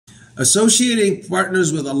Associating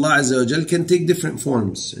partners with Allah Azza wa Jal can take different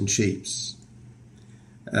forms and shapes.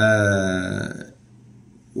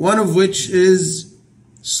 One of which is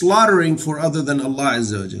slaughtering for other than Allah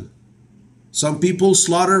Azza wa Jal. Some people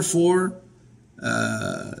slaughter for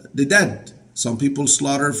the dead. Some people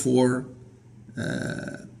slaughter for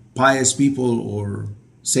pious people or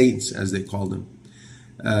saints, as they call them.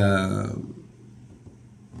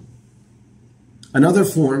 Another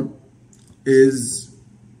form is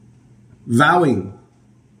vowing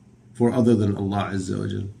for other than Allah Azza wa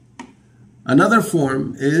Jal. Another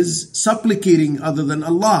form is supplicating other than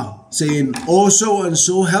Allah, saying, "Oh, so and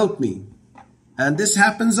so help me." And this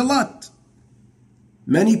happens a lot.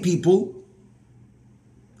 Many people,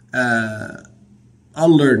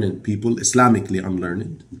 unlearned people, Islamically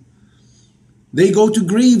unlearned, they go to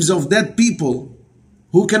graves of dead people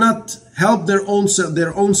who cannot help their own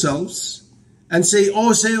selves and say,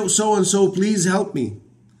 "Oh, say so and so, please help me.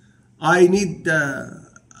 I need a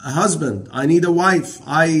husband. I need a wife.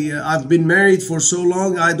 I've been married for so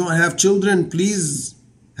long. I don't have children. Please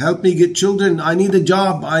help me get children. I need a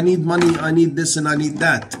job. I need money. I need this and I need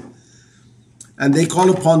that." And they call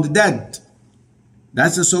upon the dead.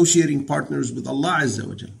 That's associating partners with Allah Azza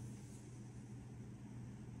wa Jal.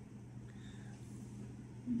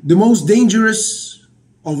 The most dangerous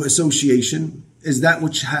of association is that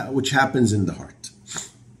which happens in the heart.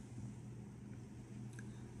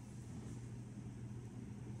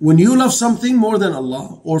 When you love something more than Allah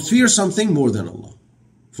or fear something more than Allah,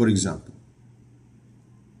 for example.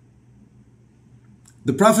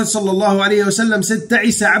 The Prophet ﷺ said,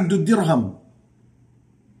 "Ta'isa abdu dirham,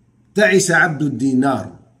 ta'isa abdu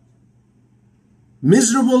dinar."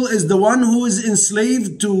 Miserable is the one who is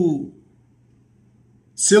enslaved to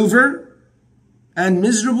silver, and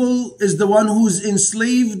miserable is the one who is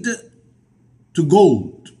enslaved to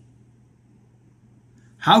gold.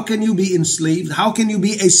 How can you be enslaved? How can you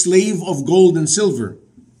be a slave of gold and silver?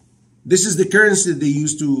 This is the currency they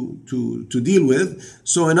used to deal with.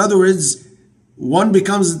 So in other words, one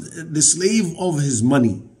becomes the slave of his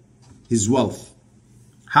money, his wealth.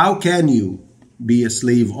 How can you be a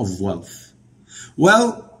slave of wealth? Well,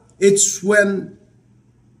 it's when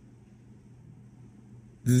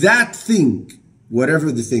that thing,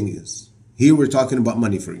 whatever the thing is, here we're talking about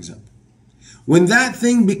money, for example. When that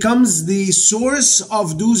thing becomes the source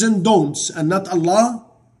of do's and don'ts and not Allah,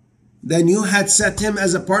 then you had set him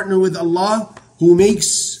as a partner with Allah whom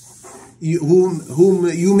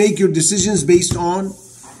you make your decisions based on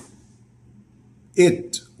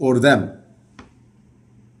it or them.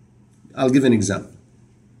 I'll give an example.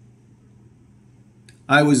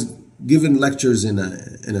 I was given lectures in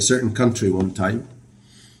a certain country one time,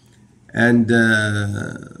 and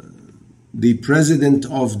the president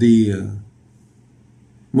of the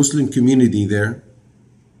Muslim community there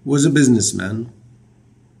was a businessman.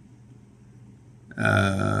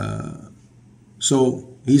 So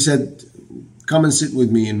he said, "Come and sit with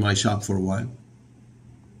me in my shop for a while."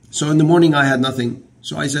 So in the morning I had nothing.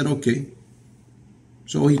 So I said, "Okay."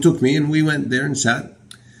 So he took me and we went there and sat.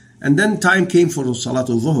 And then time came for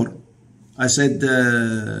Salatul Dhuhr. I said,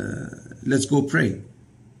 "Let's go pray."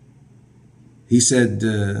 He said,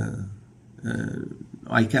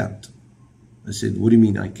 "I can't." I said, "What do you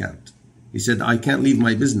mean I can't?" He said, "I can't leave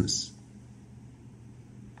my business."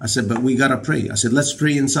 I said, "But we gotta pray." I said, "Let's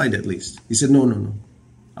pray inside at least." He said, No.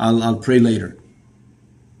 I'll pray later."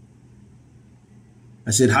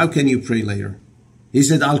 I said, "How can you pray later?" He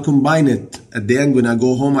said, "I'll combine it. At the end when I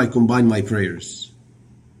go home, I combine my prayers."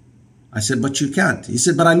 I said, "But you can't." He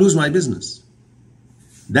said, "But I lose my business."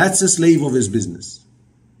 That's a slave of his business.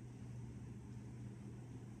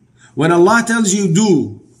 When Allah tells you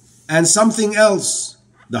do, and something else,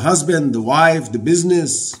 the husband, the wife, the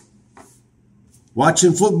business,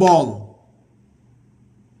 watching football,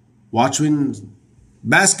 watching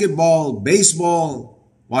basketball, baseball,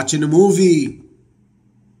 watching a movie,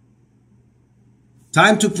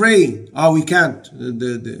 time to pray. Oh, we can't.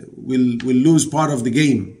 We'll lose part of the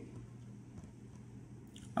game.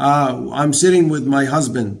 I'm sitting with my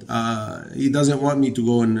husband. He doesn't want me to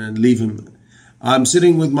go and leave him. I'm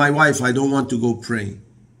sitting with my wife. I don't want to go pray.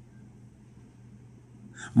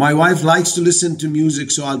 My wife likes to listen to music,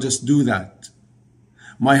 so I'll just do that.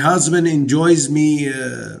 My husband enjoys me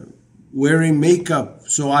wearing makeup,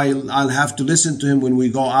 so I'll have to listen to him when we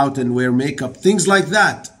go out and wear makeup. Things like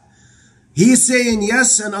that. He's saying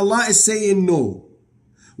yes and Allah is saying no.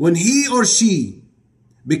 When he or she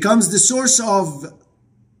becomes the source of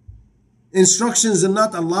instructions and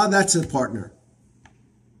not Allah, that's a partner.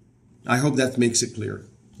 I hope that makes it clear,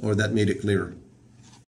 or that made it clearer.